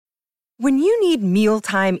When you need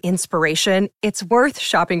mealtime inspiration, it's worth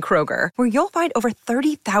shopping Kroger, where you'll find over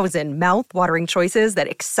 30,000 mouth-watering choices that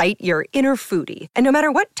excite your inner foodie. And no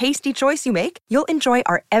matter what tasty choice you make, you'll enjoy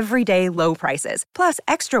our everyday low prices, plus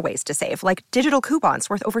extra ways to save, like digital coupons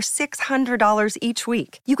worth over $600 each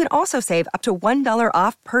week. You can also save up to $1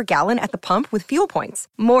 off per gallon at the pump with fuel points.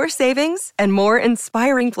 More savings and more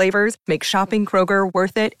inspiring flavors make shopping Kroger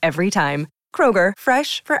worth it every time. Kroger,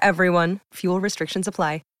 fresh for everyone. Fuel restrictions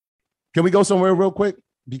apply. Can we go somewhere real quick?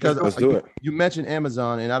 Because let's do it. You mentioned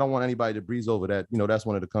Amazon, and I don't want anybody to breeze over that. You know, that's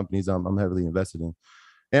one of the companies I'm heavily invested in.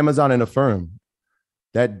 Amazon and Affirm,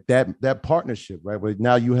 that partnership, right? Where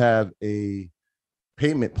now you have a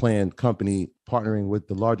payment plan company partnering with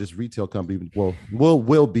the largest retail company. Well,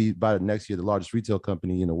 will be by the next year the largest retail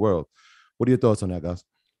company in the world. What are your thoughts on that, guys?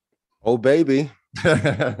 Oh, baby.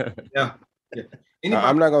 Yeah.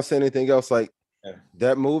 I'm not gonna say anything else. Like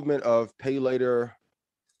that movement of pay later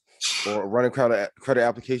or running credit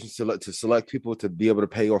applications to select people to be able to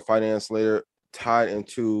pay or finance later, tied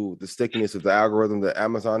into the stickiness of the algorithm that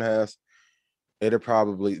Amazon has, it'll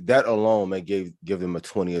probably, that alone may give them a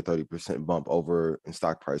 20 or 30% bump over in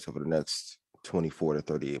stock price over the next 24 to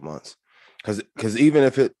 38 months. Because even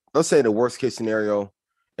if it, let's say the worst case scenario,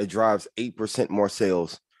 it drives 8% more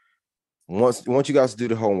sales. Once you guys do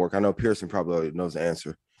the homework, I know Pearson probably already knows the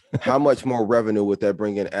answer. How much more revenue would that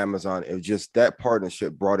bring in Amazon if just that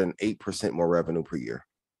partnership brought in 8% more revenue per year?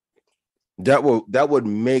 That would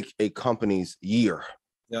make a company's year.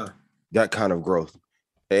 Yeah, that kind of growth.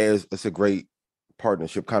 It's a great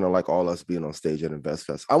partnership, kind of like all us being on stage at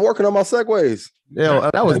InvestFest. I'm working on my segues. Yeah,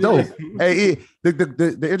 that was dope. Hey,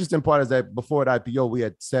 the interesting part is that before the IPO, we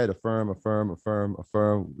had said affirm.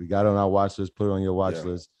 We got it on our watch list, put it on your watch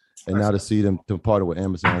list. And now to see them to partner with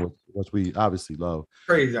Amazon, which we obviously love.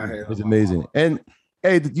 Crazy out here. It's amazing. And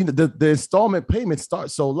hey, the installment payments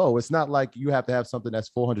start so low. It's not like you have to have something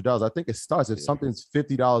that's $400. I think it starts if something's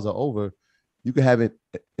 $50 or over, you can have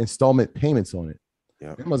installment payments on it.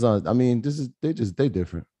 Yeah. Amazon, I mean, they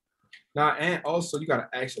different. Now, and also you gotta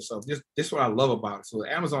ask yourself, this is what I love about it. So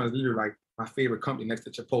Amazon is literally like my favorite company next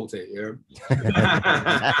to Chipotle,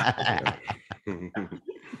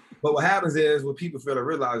 But what happens is what people fail to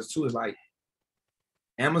realize too is like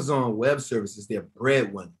Amazon Web Services, they're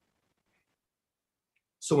breadwinner.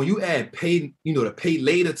 So when you add pay, the pay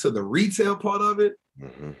later to the retail part of it,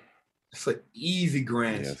 it's an easy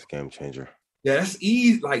grant. Yeah, it's a game changer. Yeah, that's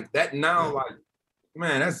easy. Like that now, like,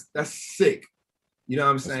 man, that's sick. You know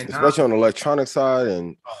what I'm saying? Especially on the electronic side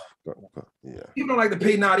and people don't like to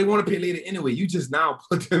pay now, they want to pay later anyway. You just now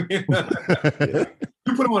put them in.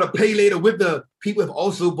 You put them on a pay later with the people have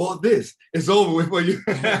also bought this. It's over with for you.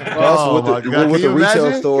 With the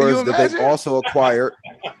retail stores that they've also acquired.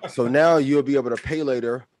 So now you'll be able to pay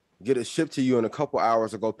later, get it shipped to you in a couple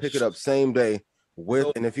hours, or go pick it up same day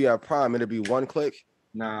and if you have Prime, it'll be one click.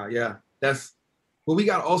 That's what we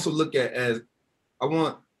got to also look at. As I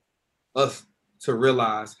want us to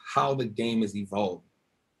realize how the game is evolving,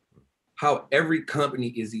 how every company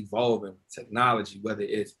is evolving technology, whether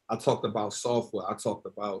it's, I talked about software, I talked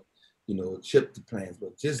about, chip plans,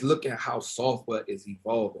 but just look at how software is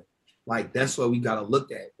evolving. Like, that's what we got to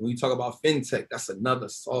look at. When we talk about fintech, that's another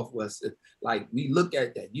software. Like, we look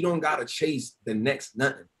at that. You don't got to chase the next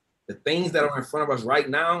nothing. The things that are in front of us right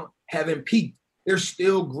now haven't peaked. They're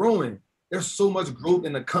still growing. There's so much growth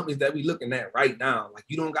in the companies that we're looking at right now. Like,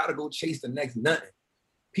 you don't got to go chase the next nothing.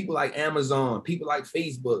 People like Amazon, people like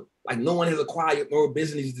Facebook, like no one has acquired more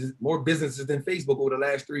businesses than Facebook over the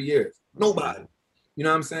last 3 years. Nobody. You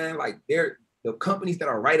know what I'm saying? Like, the companies that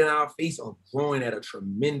are right in our face are growing at a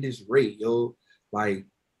tremendous rate, yo. Like,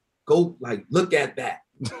 look at that.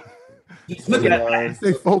 Just look at that.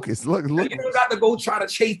 Stay focused. Look. You don't got to go try to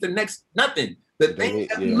chase the next nothing. The thing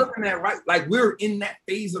that we're looking at, right? Like, we're in that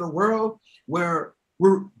phase of the world where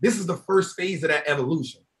this is the first phase of that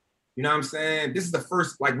evolution. You know what I'm saying? This is the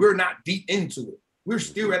first, like, we're not deep into it. We're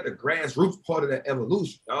still at the grassroots part of that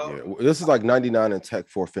evolution, dog. Yeah, this is like 99 in tech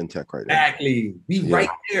for fintech right now. Exactly. Right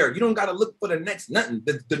there. You don't got to look for the next nothing.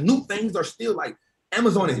 The new things are still like,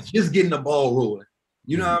 Amazon is just getting the ball rolling.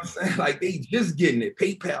 You know what I'm saying? Like, they just getting it.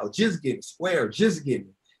 PayPal just getting it. Square just getting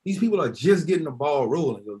it. These people are just getting the ball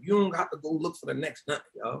rolling. Yo. You don't have to go look for the next nothing,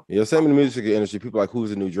 yo. Yeah, same in the music industry. People are like,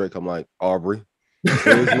 who's the new Drake? I'm like, Aubrey.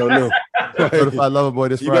 There's no new. Certified Lover Boy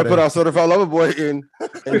this Friday. You better put out Certified Lover Boy and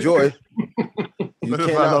enjoy. You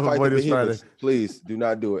cannot fight the behemoths. Please do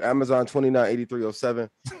not do it. Amazon $29.8307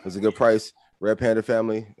 is a good price. Red Panda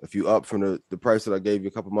family, if you up from the price that I gave you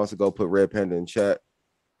a couple months ago, put Red Panda in chat.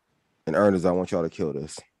 And Ernest, I want y'all to kill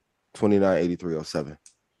this. $29.8307.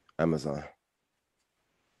 Amazon.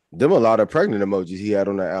 Them a lot of pregnant emojis he had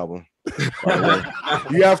on that album.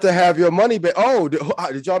 You have to have your money back. Oh,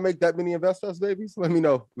 did y'all make that many investors, babies? Let me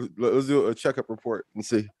know. Let's do a checkup report and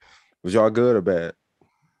see. Was y'all good or bad?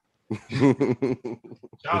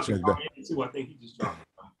 Shout too. I think he just dropped.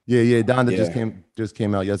 Yeah. Donda just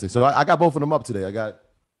came out yesterday. So I got both of them up today. I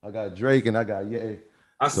got Drake and I got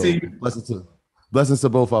I so see. Blessings to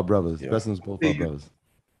both our brothers. Yeah. Blessings to both our brothers.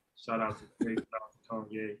 Shout out to Drake. Shout out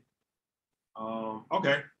to Kanye.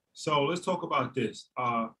 Okay, so let's talk about this.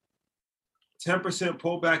 10%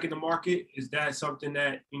 pullback in the market. Is that something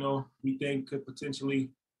that we think could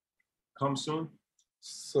potentially come soon?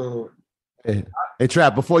 So, hey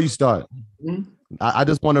Trap. Before you start, I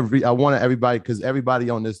just want to I want everybody, because everybody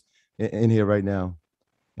on this in here right now,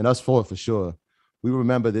 and us four for sure, we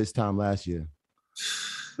remember this time last year.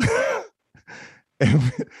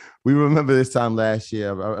 We remember this time last year.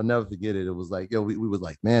 I'll never forget it. It was like, we was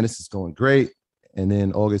like, man, this is going great. And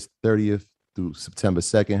then August 30th through September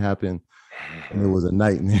 2nd happened. And it was a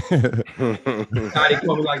nightmare. He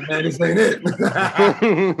told me like, man, this ain't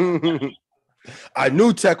it. I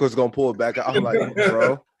knew Tech was gonna pull it back. I'm like,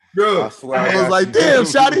 bro. I swear. I was like, damn,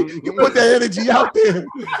 Shotty, you put that energy out there.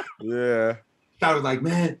 Yeah. Shotty was like,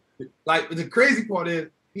 man, like the crazy part is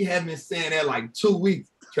he had been saying that like 2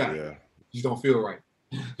 weeks. Trap. Yeah. You don't feel right.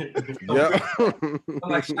 Yeah. I'm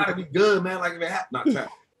like, Shotty, be good, man. Like if it happened, not Trap.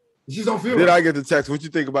 You just don't feel Then right. I get the text, what you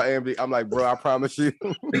think about AMD? I'm like, bro, I promise you,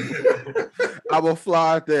 I will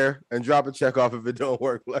fly out there and drop a check off if it don't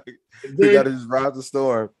work. Like, you gotta just ride the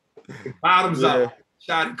storm. Bottoms up.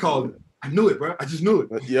 Shotty called it. I knew it, bro. I just knew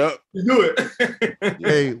it. Yep. You knew it.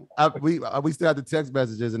 Hey, we still had the text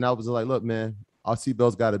messages, and I was like, look, man, our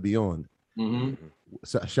seatbelts got to be on. Mm-hmm.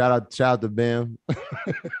 So shout out to Bam.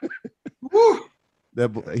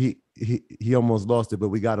 That he almost lost it, but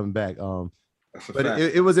we got him back. But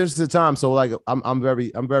it was interesting time. So like I'm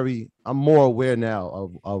more aware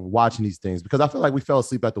now of watching these things, because I feel like we fell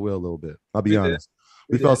asleep at the wheel a little bit. I'll be honest.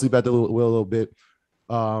 We fell asleep at the wheel a little bit.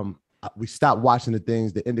 We stopped watching the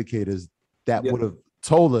things, the indicators that would have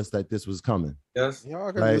told us that this was coming. Yes.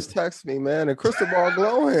 Y'all can just text me, man. And crystal ball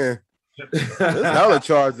glowing. There's hella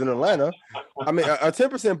charge in Atlanta. I mean, a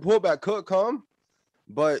 10% pullback could come,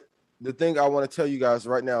 but the thing I want to tell you guys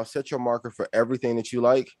right now, set your marker for everything that you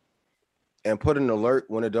like and put an alert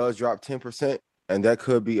when it does drop 10%, and that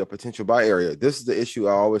could be a potential buy area. This is the issue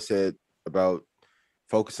I always said about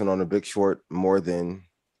focusing on the Big Short more than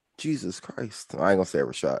Jesus Christ. I ain't gonna say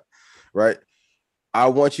Rashad, right? I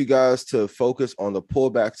want you guys to focus on the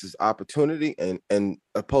pullbacks as opportunity and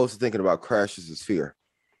opposed to thinking about crashes as fear.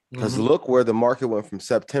 Because look where the market went from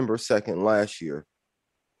September 2nd last year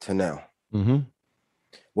to now. Mm-hmm.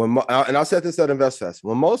 And I said this at InvestFest.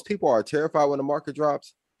 When most people are terrified when the market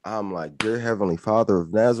drops, I'm like, dear Heavenly Father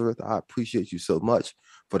of Nazareth, I appreciate you so much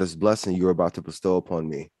for this blessing you're about to bestow upon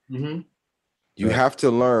me. Mm-hmm. You have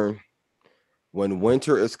to learn when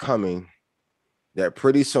winter is coming that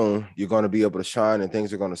pretty soon you're going to be able to shine and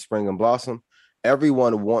things are going to spring and blossom.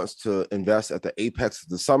 Everyone wants to invest at the apex of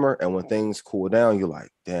the summer. And when things cool down, you're like,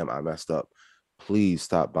 damn, I messed up. Please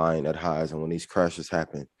stop buying at highs. And when these crashes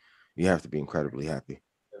happen, you have to be incredibly happy.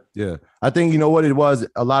 Yeah. I think, you know what it was?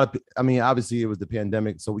 Obviously it was the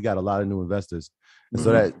pandemic. So we got a lot of new investors. And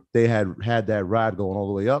so that they had that ride going all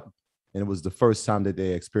the way up. And it was the first time that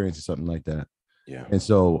they experienced something like that. Yeah. And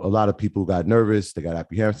so a lot of people got nervous. They got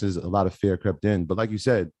apprehensions. A lot of fear crept in. But like you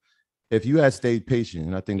said, if you had stayed patient,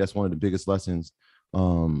 and I think that's one of the biggest lessons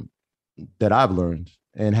that I've learned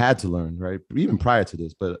and had to learn, right? Even prior to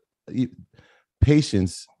this, but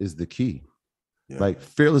patience is the key. Yeah. Like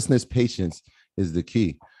fearlessness, patience is the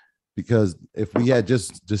key. Because if we had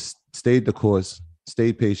just stayed the course,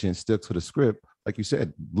 stayed patient, stuck to the script, like you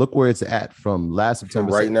said, look where it's at from last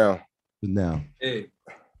September. Right now. To now. Hey.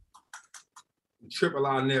 Triple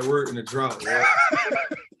R network in the drought, right?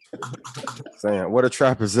 Saying, what a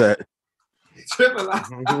trap is that? Triple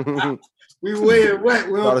R. We way wet.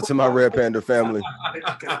 Shout out to my Red Panda family.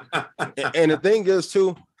 And the thing is,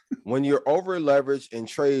 too, when you're over leveraged in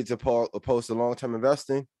trades opposed to long-term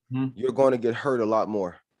investing, you're going to get hurt a lot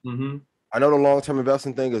more. Mm-hmm. I know the long-term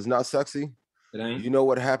investing thing is not sexy. It ain't. You know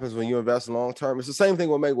what happens when you invest long-term? It's the same thing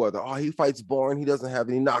with Mayweather. Oh, he fights boring. He doesn't have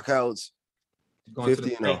any knockouts. Going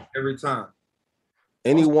 50 to the every time.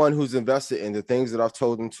 Anyone who's invested in the things that I've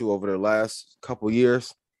told them to over the last couple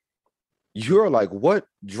years, you're like, what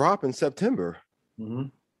drop in September? Mm-hmm.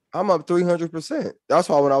 I'm up 300%. That's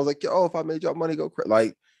why when I was like, yo, if I made y'all money go crazy,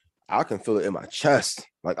 like I can feel it in my chest.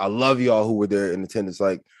 Like I love y'all who were there in attendance.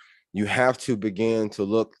 Like you have to begin to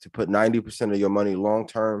look to put 90% of your money long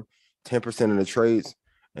term, 10% in the trades,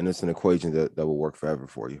 and it's an equation that will work forever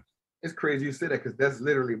for you. It's crazy you say that because that's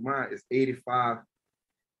literally mine. It's 85,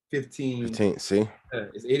 15. 15, see?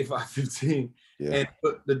 It's 85, 15. Yeah.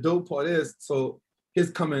 But the dope part is, so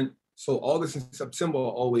August and September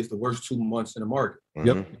are always the worst 2 months in the market.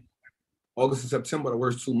 Yep. August and September are the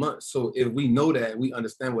worst 2 months. So if we know that, we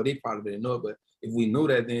understand what they probably didn't know, but if we know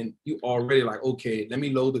that, then you already like, okay, let me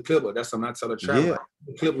load the clip up. That's something I tell the traveler. Yeah. Like,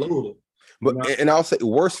 the clip loader. But and I'll say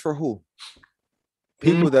worse for who?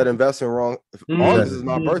 People that invest in wrong. August is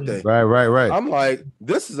my birthday. Right. I'm like,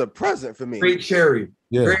 this is a present for me. Great cherry.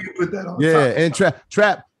 Yeah. Great to put that on Yeah, top. and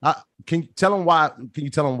Trap. Can you tell them why? Can you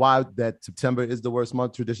tell them why that September is the worst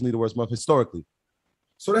month, traditionally the worst month historically?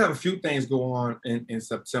 So they have a few things go on in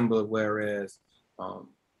September, whereas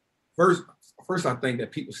first I think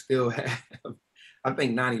that people still have, I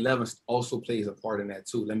think 9/11 also plays a part in that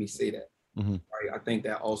too. Let me say that. Mm-hmm. Right. I think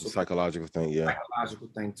that also Psychological thing, yeah. Psychological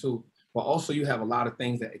thing too. But also you have a lot of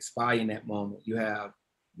things that expire in that moment. You have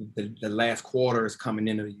the last quarter is coming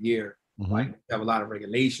into the year. Mm-hmm. Like you have a lot of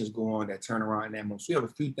regulations going on that turn around in that moment. So you have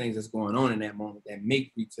a few things that's going on in that moment that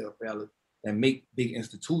make retail failure, that make big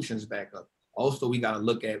institutions back up. Also, we got to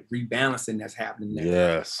look at rebalancing that's happening.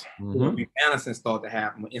 Yes. When rebalancing start to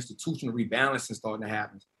happen, when institutional rebalancing starting to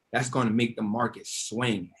happen, that's going to make the market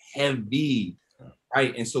swing heavy,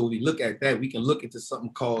 right? And so we look at that. We can look into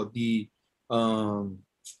something called the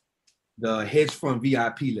hedge fund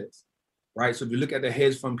VIP list, right? So if you look at the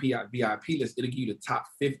hedge fund VIP list, it'll give you the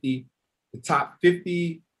top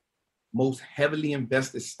 50 most heavily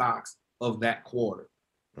invested stocks of that quarter.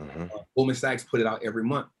 Goldman Sachs put it out every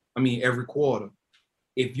quarter.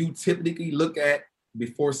 If you typically look at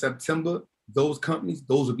before September, those companies,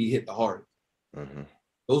 those will be hit the hardest.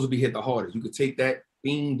 Those will be hit the hardest. You could take that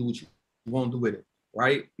thing, do what you want to do with it,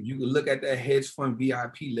 right? If you could look at that hedge fund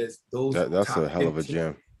VIP list, that's a hell of a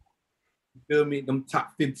gem. You feel me? Them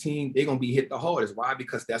top 15, they're gonna be hit the hardest. Why?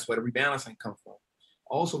 Because that's where the rebalancing comes from.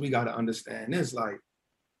 Also, we got to understand this, like,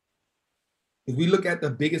 if we look at the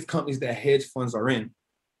biggest companies that hedge funds are in,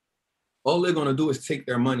 all they're gonna do is take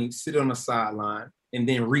their money, sit on the sideline, and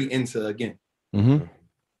then re-enter again.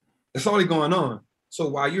 That's all going on. So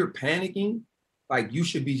while you're panicking, like, you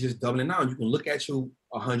should be just doubling down. You can look at your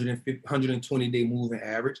 120-day moving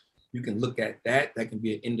average. You can look at that. That can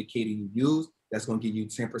be an indicator you use. That's going to give you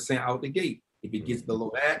 10% out the gate. If it gets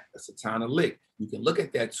below that, that's a time to lick. You can look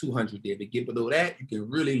at that 200 day. If it gets below that, you can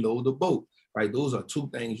really load the boat, right? Those are two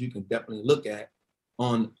things you can definitely look at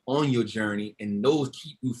on your journey, and those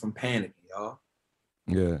keep you from panicking, y'all.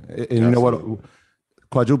 Yeah, and you know what?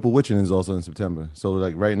 Quadruple witching is also in September. So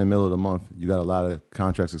like right in the middle of the month, you got a lot of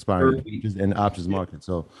contracts expiring in the options market.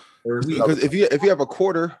 So because if you have a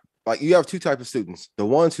quarter, like, you have two types of students: the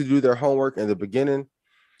ones who do their homework in the beginning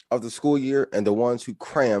of the school year, and the ones who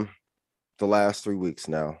cram the last 3 weeks.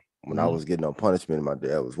 Now, when I was getting on punishment, my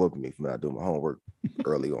dad was whooping me for not doing my homework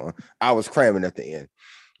early on. I was cramming at the end,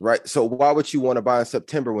 right? So why would you want to buy in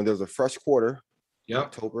September when there's a fresh quarter?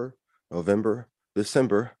 October, November,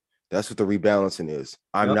 December. That's what the rebalancing is.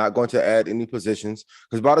 I'm not going to add any positions,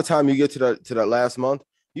 because by the time you get to that last month,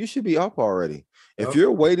 you should be up already. If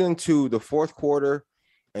you're waiting to the fourth quarter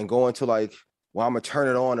and going to like, well, I'm gonna turn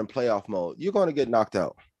it on in playoff mode, you're going to get knocked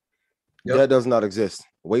out. That does not exist.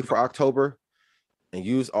 Wait for October and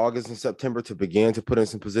use August and September to begin to put in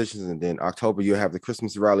some positions, and then October you'll have the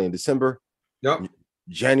Christmas rally in December.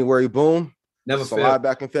 January, boom. Never slide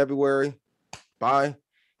back in February. Buy,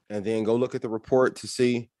 and then go look at the report to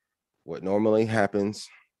see what normally happens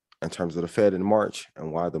in terms of the Fed in March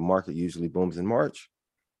and why the market usually booms in March.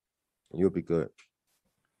 You'll be good.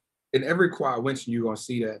 In every quiet winter, you're gonna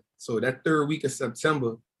see that. So that third week of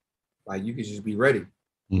September, like, you can just be ready.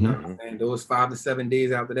 You know what I'm saying? Those 5 to 7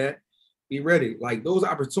 days after that, be ready. Like, those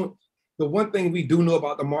opportunities. The one thing we do know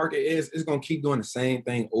about the market is it's gonna keep doing the same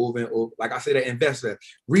thing over and over. Like I said, that investor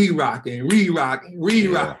re-rocking, right?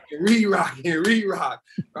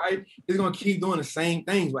 It's gonna keep doing the same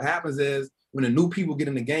things. What happens is, when the new people get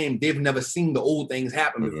in the game, they've never seen the old things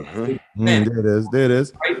happen before. There it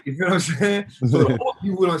is. Right? You feel what I'm saying? So the old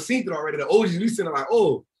people don't see it already. The OGs, we sitting like,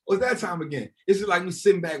 oh, what's that time again? It's just like me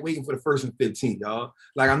sitting back waiting for the 1st and 15th, y'all.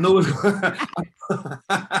 Like, I know it's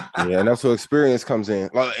yeah, and that's where experience comes in.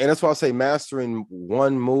 And that's why I say mastering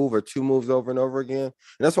one move or two moves over and over again. And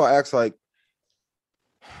that's why I ask, like,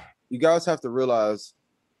 you guys have to realize,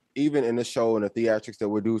 even in the show and the theatrics that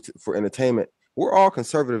we do for entertainment, we're all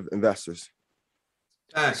conservative investors.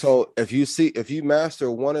 So if you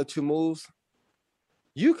master one or two moves,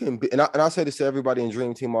 you can be, and I say this to everybody in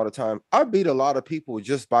Dream Team all the time, I beat a lot of people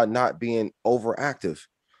just by not being overactive.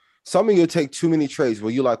 Some of you take too many trades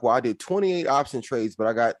where you're like, well, I did 28 option trades, but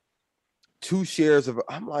I got 2 shares of,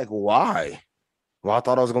 I'm like, why? Well, I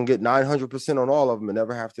thought I was going to get 900% on all of them and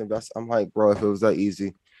never have to invest. I'm like, bro, if it was that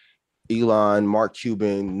easy, Elon, Mark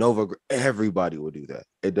Cuban, Nova, everybody would do that.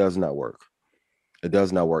 It does not work. It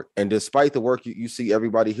does not work. And despite the work you see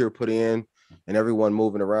everybody here put in and everyone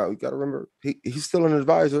moving around, you got to remember, he's still an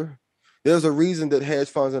advisor. There's a reason that hedge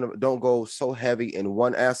funds don't go so heavy in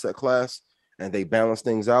one asset class and they balance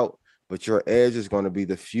things out. But your edge is going to be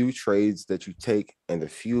the few trades that you take and the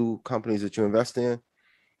few companies that you invest in,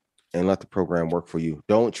 and let the program work for you.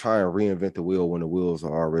 Don't try and reinvent the wheel when the wheels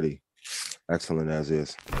are already excellent as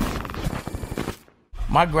is.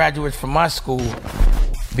 My graduates from my school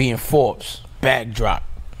being Forbes, bag drop.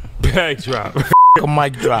 Bag drop. A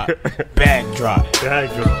mic drop. Bag drop. Bag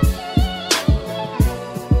drop.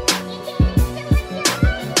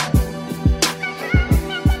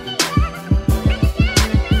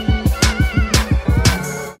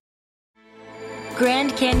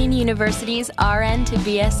 Grand Canyon University's RN to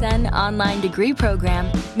BSN online degree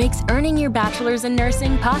program makes earning your bachelor's in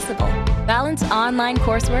nursing possible. Balance online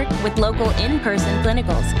coursework with local in-person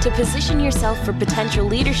clinicals to position yourself for potential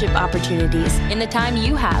leadership opportunities in the time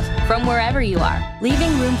you have from wherever you are,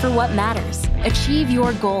 leaving room for what matters. Achieve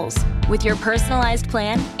your goals with your personalized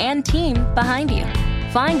plan and team behind you.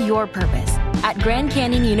 Find your purpose at Grand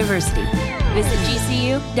Canyon University. Visit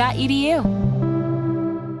gcu.edu.